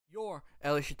4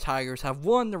 LSU Tigers have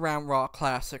won the Round Rock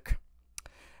Classic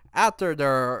after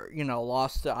their,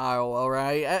 loss to Iowa,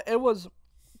 right? It was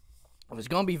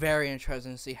going to be very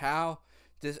interesting to see how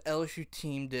this LSU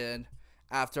team did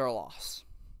after a loss.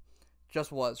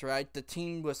 Just was, right? The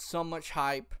team was so much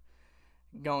hype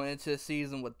going into the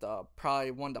season with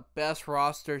probably one of the best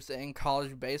rosters in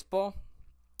college baseball.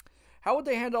 How would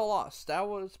they handle a loss? That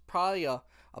was probably a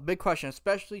big question,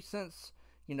 especially since,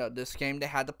 this game they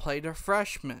had to play their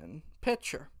freshman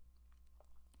pitcher.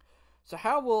 So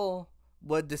how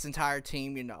would this entire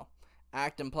team,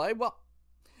 act and play? Well,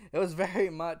 it was very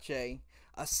much a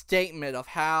statement of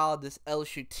how this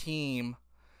LSU team,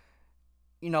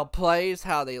 plays,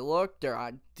 how they look, their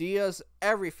ideas,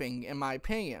 everything, in my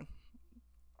opinion.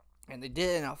 And they did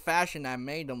it in a fashion that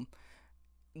made them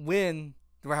win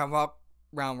the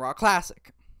Round Rock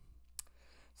Classic.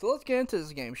 So let's get into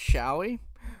this game, shall we?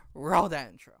 Roll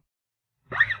that intro.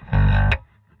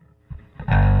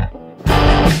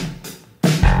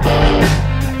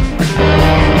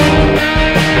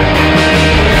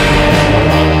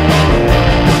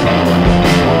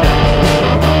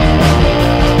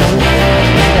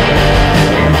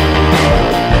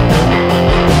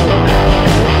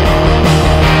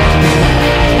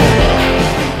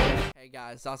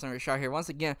 Dawson Richard here once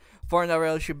again for another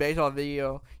LSU Baseball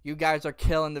video. You guys are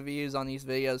killing the views on these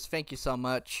videos. Thank you so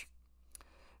much.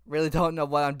 Really don't know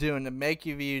what I'm doing to make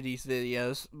you view these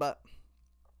videos, but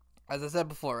as I said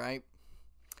before, right?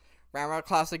 Round Rock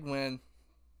Classic win.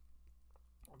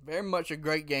 Very much a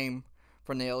great game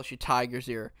from the LSU Tigers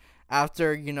here.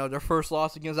 After, their first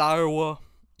loss against Iowa.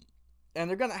 And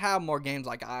they're going to have more games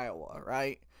like Iowa,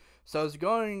 right? So it's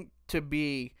going to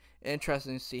be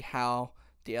interesting to see how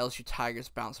the LSU Tigers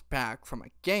bounce back from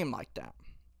a game like that.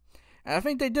 And I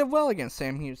think they did well against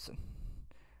Sam Houston.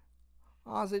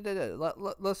 Honestly, they did.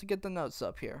 Let's get the notes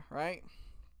up here, right?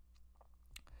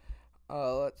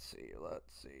 Let's see.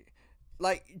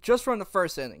 Like, just from the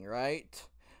first inning, right?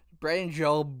 Braden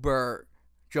Joubert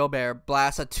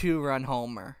blasts a 2-run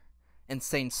homer.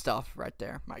 Insane stuff right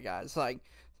there, my guys. Like,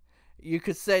 you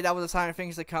could say that was a sign of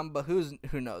things to come, but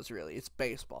who knows, really? It's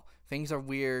baseball. Things are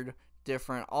weird,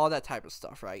 different, all that type of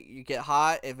stuff, right? You get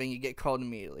hot and then you get cold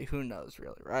immediately. Who knows,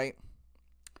 really, right?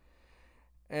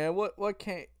 And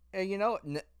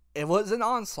it was an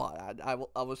onslaught. I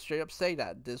will straight up say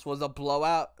that this was a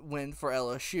blowout win for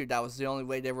LSU. That was the only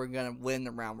way they were gonna win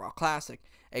the Round Rock Classic,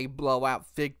 a blowout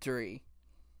victory.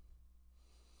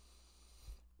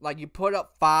 Like, you put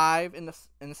up 5 in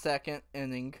the second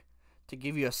inning to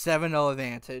give you a 7-0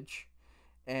 advantage,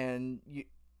 and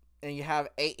you have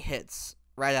 8 hits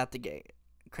right out the gate.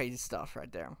 Crazy stuff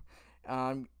right there.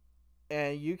 And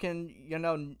you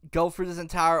can, go through this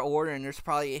entire order, and there's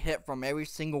probably a hit from every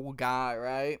single guy,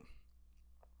 right?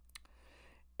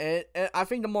 And I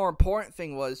think the more important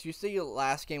thing was, you see the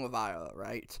last game of Iowa,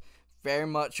 right? Very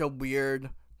much a weird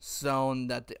zone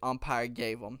that the umpire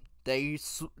gave them.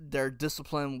 Their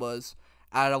discipline was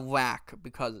out of whack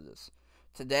because of this.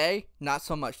 Today, not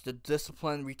so much. The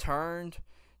discipline returned.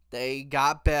 They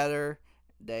got better.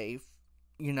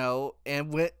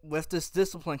 And with this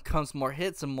discipline comes more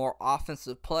hits and more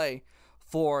offensive play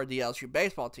for the LSU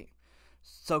baseball team.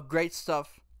 So great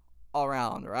stuff all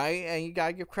around, right? And you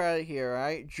gotta give credit here,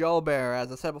 right? Joubert,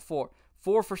 as I said before,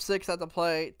 4 for 6 at the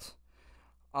plate.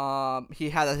 He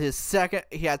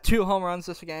had 2 home runs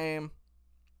this game.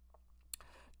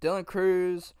 Dylan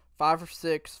Cruz, 5 for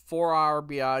 6, 4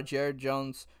 RBI. Jared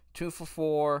Jones, 2 for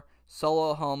 4,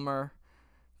 solo homer,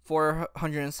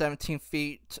 417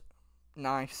 feet.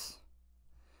 Nice.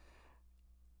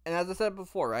 And as I said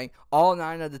before, right, all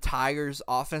 9 of the Tigers'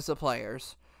 offensive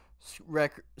players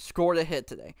scored a hit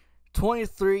today.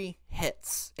 23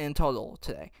 hits in total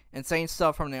today. Insane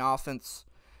stuff from the offense.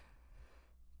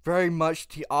 Very much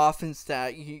the offense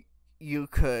that you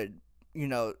could,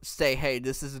 say, hey,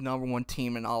 this is the #1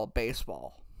 team in all of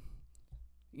baseball.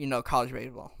 College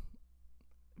baseball.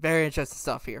 Very interesting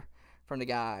stuff here from the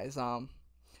guys.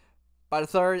 By the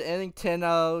third inning,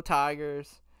 10-0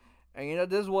 Tigers.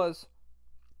 And, this was,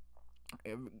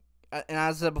 and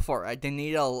as I said before, right, they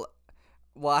need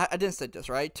I didn't say this,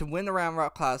 right? To win the Round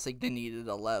Rock Classic, they needed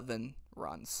 11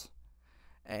 runs.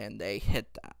 And they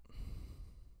hit that.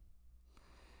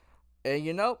 And,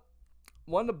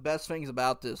 one of the best things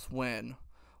about this win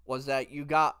was that you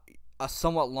got a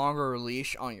somewhat longer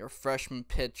leash on your freshman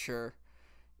pitcher,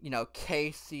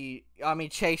 Chase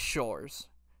Shores.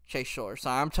 So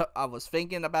I was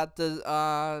thinking about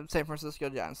the San Francisco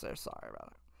Giants there. Sorry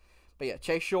about it. But yeah,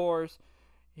 Chase Shores,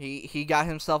 he got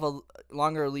himself a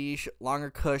longer leash, longer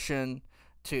cushion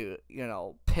to,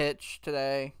 pitch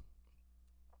today.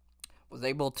 was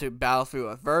able to battle through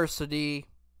adversity.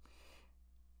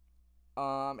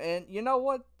 And you know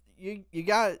what? You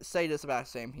gotta say this about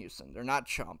Sam Houston. They're not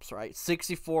chumps, right?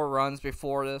 64 runs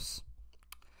before this.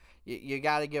 You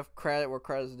gotta give credit where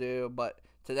credit's due, but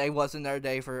today wasn't their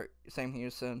day for Sam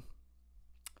Houston.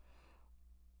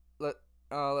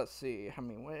 Let's see how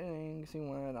many innings he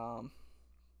went.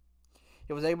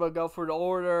 He was able to go through the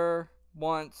order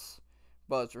once,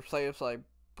 but it's replaced like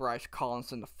Bryce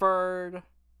Collins in the third.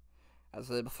 As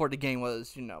before the game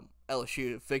was,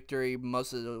 LSU victory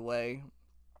most of the way.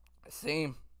 It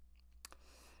seemed.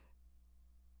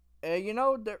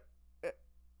 And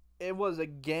it was a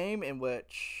game in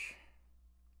which,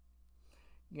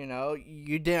 you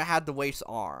didn't have to waste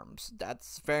arms.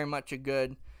 That's very much a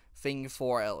good thing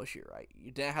for LSU, right?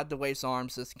 You didn't have to waste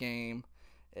arms this game.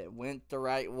 It went the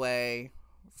right way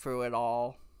through it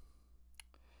all.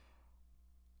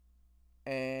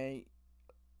 And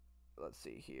let's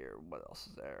see here. What else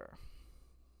is there?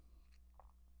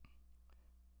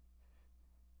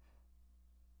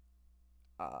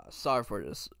 Sorry for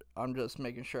this. I'm just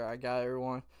making sure I got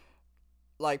everyone.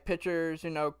 Like pitchers,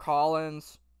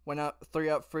 Collins went up 3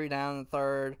 up, 3 down in the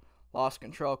third. Lost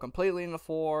control completely in the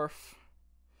fourth.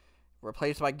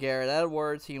 Replaced by Garrett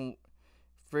Edwards. 3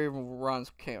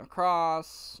 runs came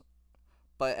across.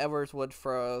 But Edwards would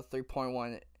throw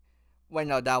 3.1. Wait,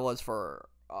 no, that was for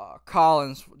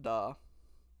Collins. The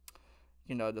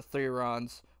 3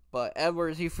 runs. But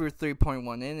Edwards, he threw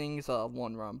 3.1 innings of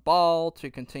 1-run ball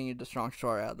to continue the strong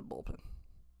start out of the bullpen.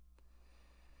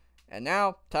 And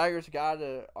now Tigers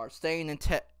are staying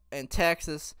in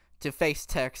Texas to face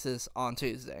Texas on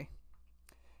Tuesday.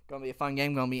 Gonna be a fun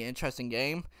game. Gonna be an interesting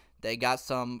game. They got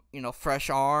some fresh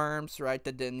arms, right,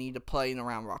 that didn't need to play in the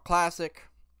Round Rock Classic.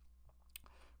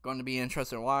 Going to be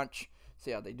interesting to watch.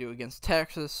 See how they do against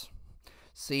Texas.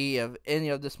 See if any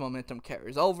of this momentum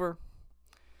carries over.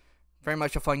 Very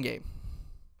much a fun game.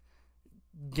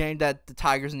 Game that the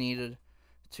Tigers needed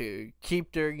to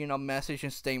keep their, message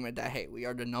and statement that, hey, we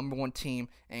are the #1 team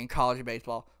in college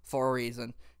baseball for a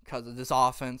reason because of this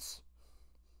offense.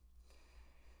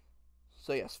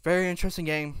 So, yes, very interesting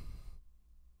game.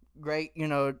 Great,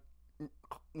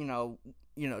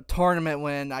 tournament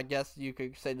win. I guess you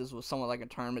could say this was somewhat like a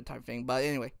tournament type thing. But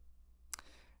anyway,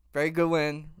 very good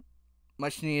win.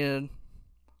 Much needed.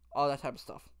 All that type of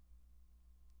stuff.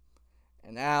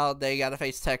 And now they got to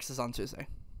face Texas on Tuesday.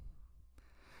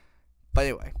 But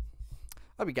anyway,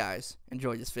 hope you guys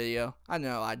enjoyed this video. I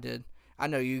know I did. I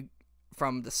know you,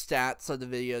 from the stats of the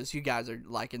videos, you guys are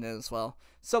liking it as well.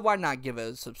 So why not give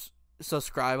it a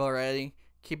subscribe already?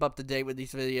 Keep up to date with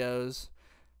these videos.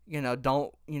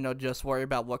 Don't, just worry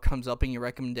about what comes up in your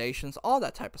recommendations. All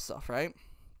that type of stuff, right?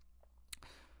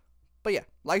 But yeah,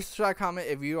 like, subscribe, comment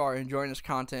if you are enjoying this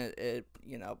content. It,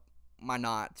 why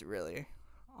not, really?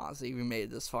 Honestly, if you made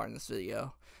it this far in this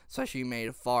video. Especially if you made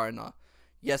it far in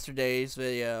yesterday's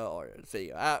video or the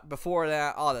video before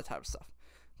that. All that type of stuff.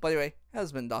 But anyway, that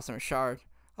has been Dawson Richard.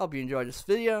 I hope you enjoyed this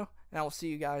video. And I will see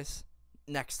you guys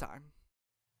next time.